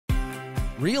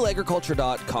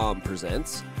RealAgriculture.com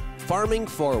presents Farming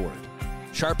Forward.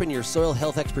 Sharpen your soil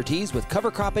health expertise with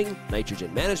cover cropping,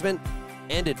 nitrogen management,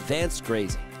 and advanced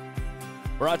grazing.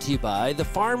 Brought to you by the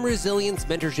Farm Resilience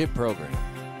Mentorship Program.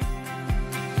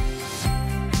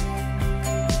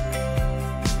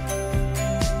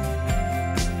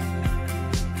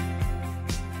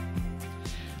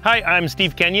 Hi, I'm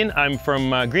Steve Kenyon. I'm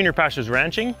from Greener Pastures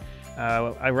Ranching.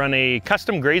 I run a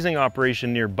custom grazing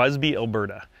operation near Busby,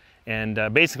 Alberta.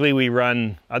 And basically we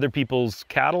run other people's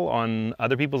cattle on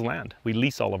other people's land. We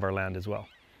lease all of our land as well.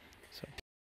 So.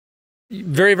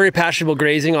 Very, very passionate about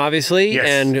grazing, obviously. Yes.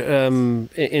 And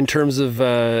in terms of,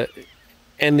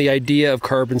 and the idea of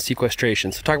carbon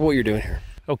sequestration. So talk about what you're doing here.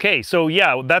 Okay, so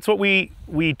yeah, that's what we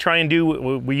try and do.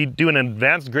 We do an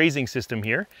advanced grazing system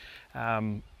here.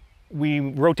 We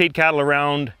rotate cattle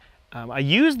around. I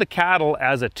use the cattle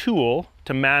as a tool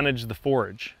to manage the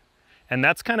forage. And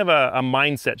that's kind of a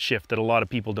mindset shift that a lot of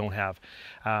people don't have,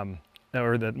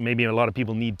 or that maybe a lot of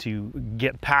people need to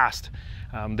get past.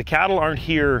 The cattle aren't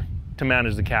here to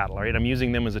manage the cattle, right? I'm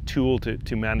using them as a tool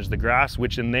to manage the grass,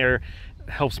 which in there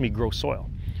helps me grow soil.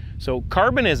 So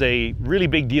carbon is a really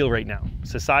big deal right now.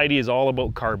 Society is all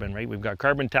about carbon, right? We've got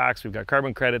carbon tax, we've got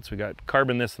carbon credits, we've got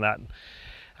carbon this and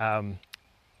that.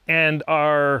 And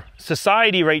our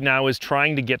society right now is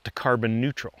trying to get to carbon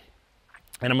neutral.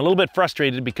 And I'm a little bit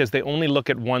frustrated because they only look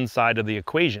at one side of the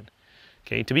equation.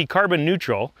 Okay, to be carbon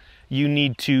neutral, you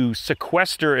need to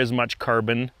sequester as much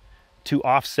carbon to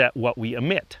offset what we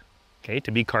emit. Okay, to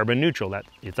be carbon neutral,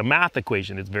 it's a math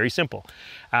equation, it's very simple.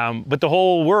 But the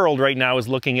whole world right now is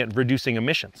looking at reducing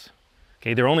emissions.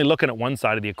 Okay, they're only looking at one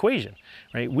side of the equation,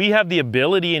 right? We have the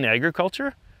ability in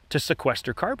agriculture to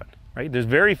sequester carbon, right? There's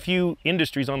very few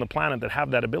industries on the planet that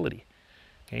have that ability.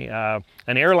 Okay,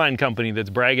 an airline company that's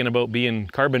bragging about being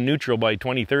carbon neutral by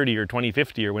 2030 or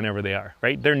 2050 or whenever they are,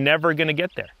 right? They're never going to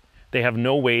get there. They have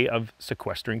no way of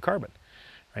sequestering carbon,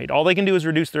 right? All they can do is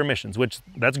reduce their emissions, which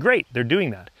that's great. They're doing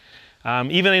that.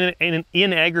 Even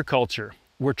in agriculture,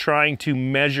 we're trying to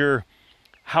measure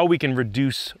how we can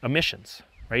reduce emissions,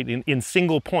 right? In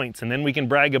single points, and then we can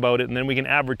brag about it, and then we can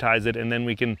advertise it, and then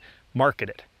we can market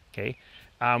it, okay?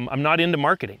 I'm not into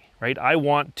marketing, right? I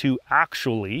want to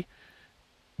actually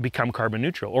become carbon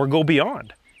neutral or go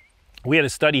beyond. We had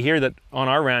a study here that on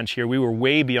our ranch here, we were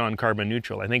way beyond carbon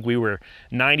neutral. I think we were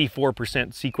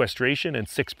 94% sequestration and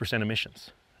 6% emissions,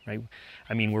 right?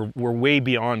 I mean, we're way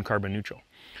beyond carbon neutral.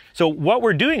 So what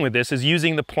we're doing with this is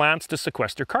using the plants to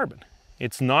sequester carbon.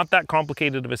 It's not that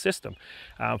complicated of a system.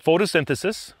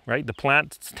 Photosynthesis, right? The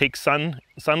plants take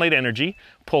sunlight energy,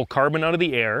 pull carbon out of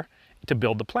the air to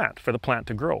build the plant, for the plant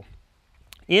to grow.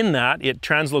 In that, it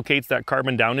translocates that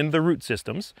carbon down into the root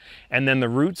systems, and then the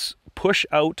roots push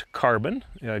out carbon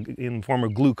in the form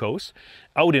of glucose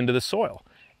out into the soil.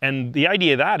 And the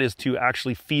idea of that is to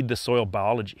actually feed the soil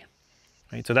biology.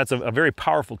 Right? So that's a very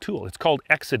powerful tool. It's called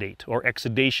exudate or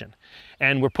exudation.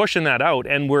 And we're pushing that out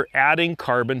and we're adding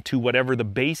carbon to whatever the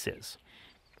base is.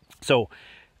 So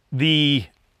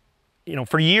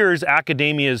for years,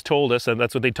 academia has told us, and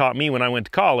that's what they taught me when I went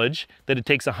to college, that it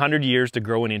takes 100 years to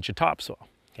grow an inch of topsoil.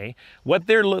 Okay? What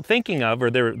they're thinking of, or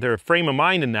their frame of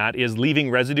mind in that, is leaving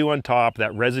residue on top,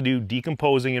 that residue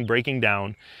decomposing and breaking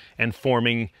down and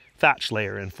forming thatch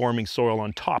layer and forming soil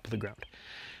on top of the ground.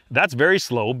 That's very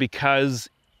slow because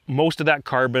most of that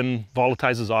carbon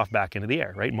volatilizes off back into the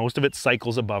air, right? Most of it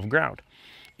cycles above ground.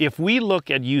 If we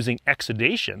look at using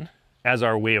exudation as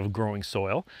our way of growing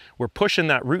soil, we're pushing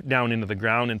that root down into the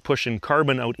ground and pushing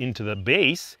carbon out into the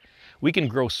base, we can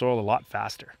grow soil a lot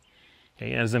faster.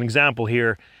 Okay, as an example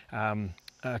here,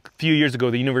 a few years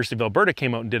ago, the University of Alberta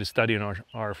came out and did a study on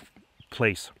our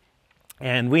place.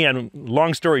 And we had,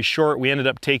 long story short, we ended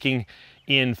up taking,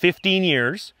 in 15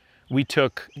 years, we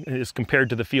took, as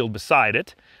compared to the field beside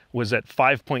it, was at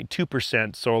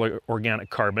 5.2% soil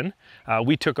organic carbon.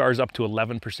 We took ours up to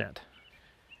 11%,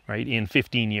 right, in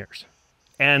 15 years.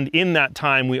 And in that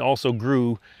time, we also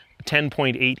grew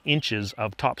 10.8 inches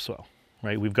of topsoil,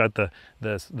 right? We've got the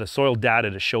soil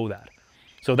data to show that.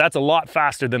 So that's a lot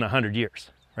faster than 100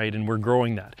 years, right? And we're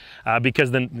growing that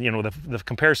because then, the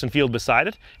comparison field beside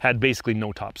it had basically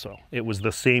no topsoil. It was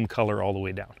the same color all the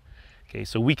way down. Okay,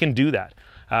 so we can do that.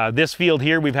 This field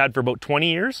here we've had for about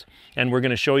 20 years, and we're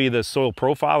going to show you the soil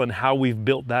profile and how we've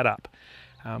built that up.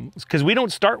 Because we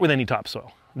don't start with any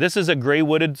topsoil. This is a gray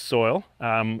wooded soil.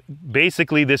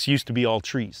 Basically, this used to be all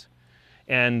trees.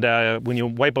 And when you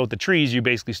wipe out the trees, you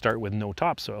basically start with no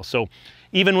topsoil. So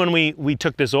even when we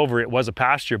took this over, it was a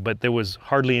pasture, but there was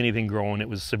hardly anything growing. It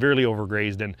was severely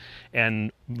overgrazed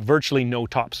and virtually no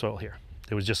topsoil here.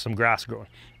 There was just some grass growing.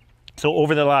 So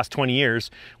over the last 20 years,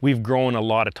 we've grown a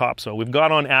lot of topsoil. We've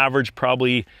got on average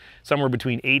probably somewhere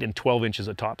between 8 and 12 inches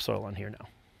of topsoil on here now.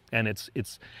 And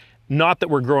it's not that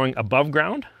we're growing above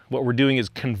ground. What we're doing is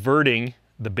converting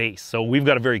the base. So we've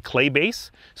got a very clay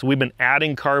base. So we've been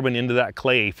adding carbon into that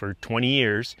clay for 20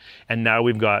 years. And now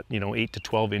we've got, 8 to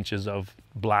 12 inches of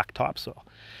black topsoil.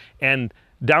 And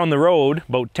down the road,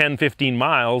 about 10, 15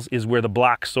 miles is where the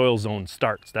black soil zone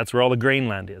starts. That's where all the grain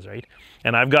land is, right?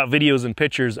 And I've got videos and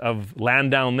pictures of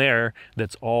land down there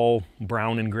that's all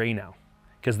brown and gray now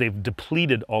because they've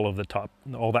depleted all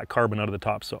that carbon out of the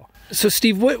topsoil. So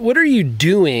Steve, what are you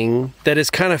doing that is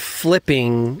kind of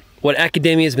flipping what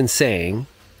academia has been saying?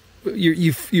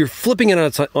 You're flipping it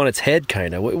on its head,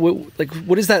 kind of.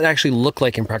 What does that actually look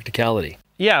like in practicality?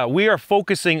 Yeah, we are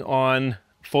focusing on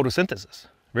photosynthesis.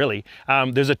 Really.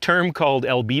 There's a term called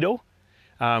albedo.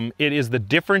 It is the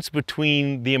difference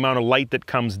between the amount of light that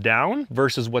comes down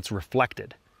versus what's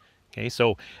reflected. Okay,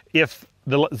 so if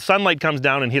the sunlight comes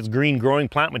down and hits green growing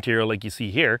plant material like you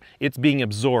see here, it's being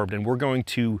absorbed and we're going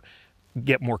to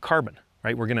get more carbon,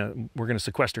 right? We're gonna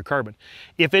sequester carbon.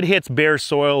 If it hits bare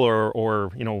soil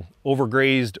or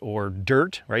overgrazed or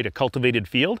dirt, right, a cultivated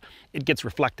field, it gets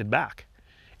reflected back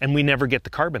and we never get the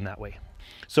carbon that way.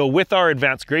 So with our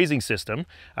advanced grazing system,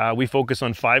 we focus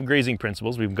on 5 grazing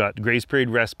principles. We've got graze period,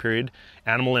 rest period,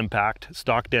 animal impact,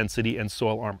 stock density, and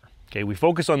soil armor. Okay, we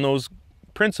focus on those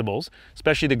principles,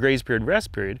 especially the graze period,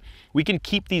 rest period. We can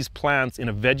keep these plants in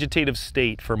a vegetative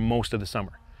state for most of the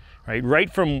summer, right?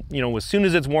 Right from, as soon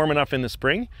as it's warm enough in the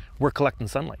spring, we're collecting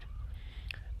sunlight.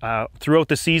 Throughout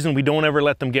the season, we don't ever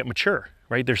let them get mature,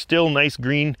 right? There's still nice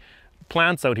green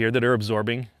plants out here that are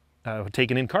absorbing,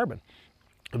 taking in carbon,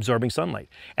 absorbing sunlight.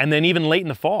 And then even late in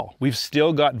the fall, we've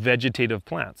still got vegetative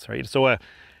plants, right? So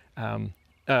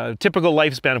a typical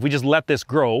lifespan, if we just let this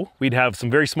grow, we'd have some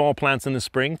very small plants in the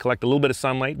spring, collect a little bit of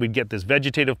sunlight, we'd get this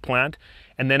vegetative plant,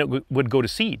 and then it would go to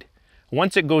seed.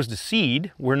 Once it goes to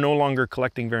seed, we're no longer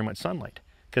collecting very much sunlight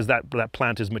because that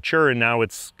plant is mature and now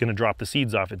it's gonna drop the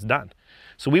seeds off, it's done.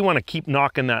 So we wanna keep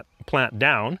knocking that plant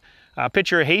down.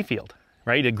 Picture a hayfield,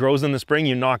 right? It grows in the spring,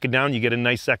 you knock it down, you get a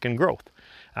nice second growth.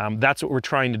 That's what we're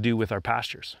trying to do with our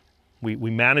pastures. We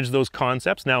manage those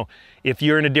concepts. Now, if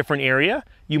you're in a different area,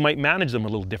 you might manage them a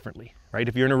little differently, right?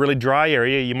 If you're in a really dry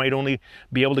area, you might only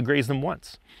be able to graze them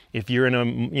once. If you're in a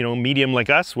medium like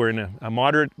us, we're in a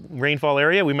moderate rainfall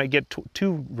area, we might get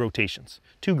 2 rotations,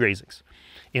 2 grazings.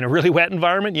 In a really wet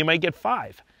environment, you might get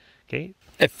 5, okay?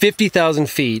 At 50,000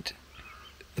 feet,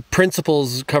 the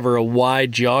principles cover a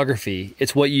wide geography.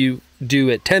 It's what you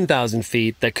do at 10,000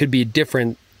 feet that could be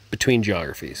different between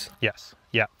geographies. Yes,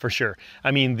 yeah, for sure.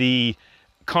 I mean, the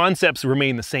concepts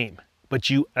remain the same, but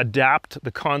you adapt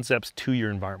the concepts to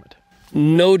your environment.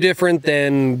 No different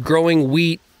than growing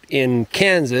wheat in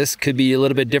Kansas could be a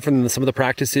little bit different than some of the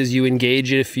practices you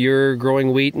engage if you're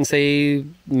growing wheat in, say,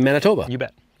 Manitoba. You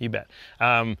bet, you bet.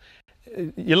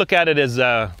 You look at it as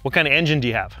what kind of engine do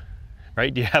you have,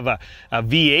 right? Do you have a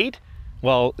V8?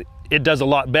 Well, it does a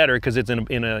lot better because it's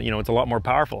it's a lot more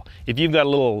powerful. If you've got a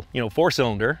little,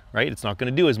 4-cylinder, right, it's not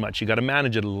going to do as much. You got to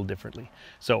manage it a little differently.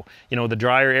 So, the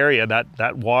drier area,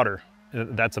 that water,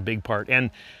 that's a big part. And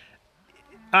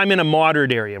I'm in a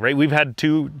moderate area, right? We've had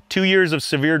two years of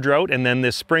severe drought, and then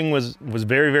this spring was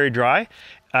very, very dry.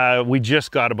 We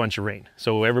just got a bunch of rain,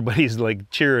 so everybody's like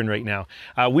cheering right now.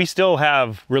 We still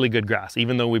have really good grass,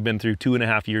 even though we've been through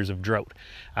 2.5 years of drought,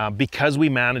 because we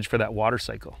manage for that water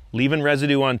cycle. Leaving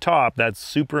residue on top, that's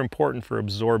super important for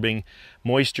absorbing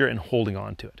moisture and holding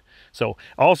on to it. So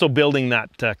also building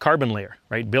that carbon layer,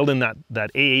 right? Building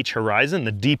that AH horizon.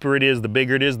 The deeper it is, the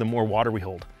bigger it is, the more water we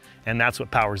hold. And that's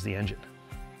what powers the engine.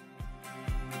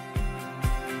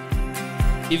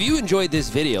 If you enjoyed this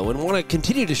video and want to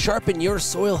continue to sharpen your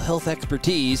soil health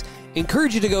expertise,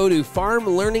 encourage you to go to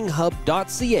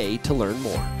farmlearninghub.ca to learn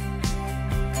more.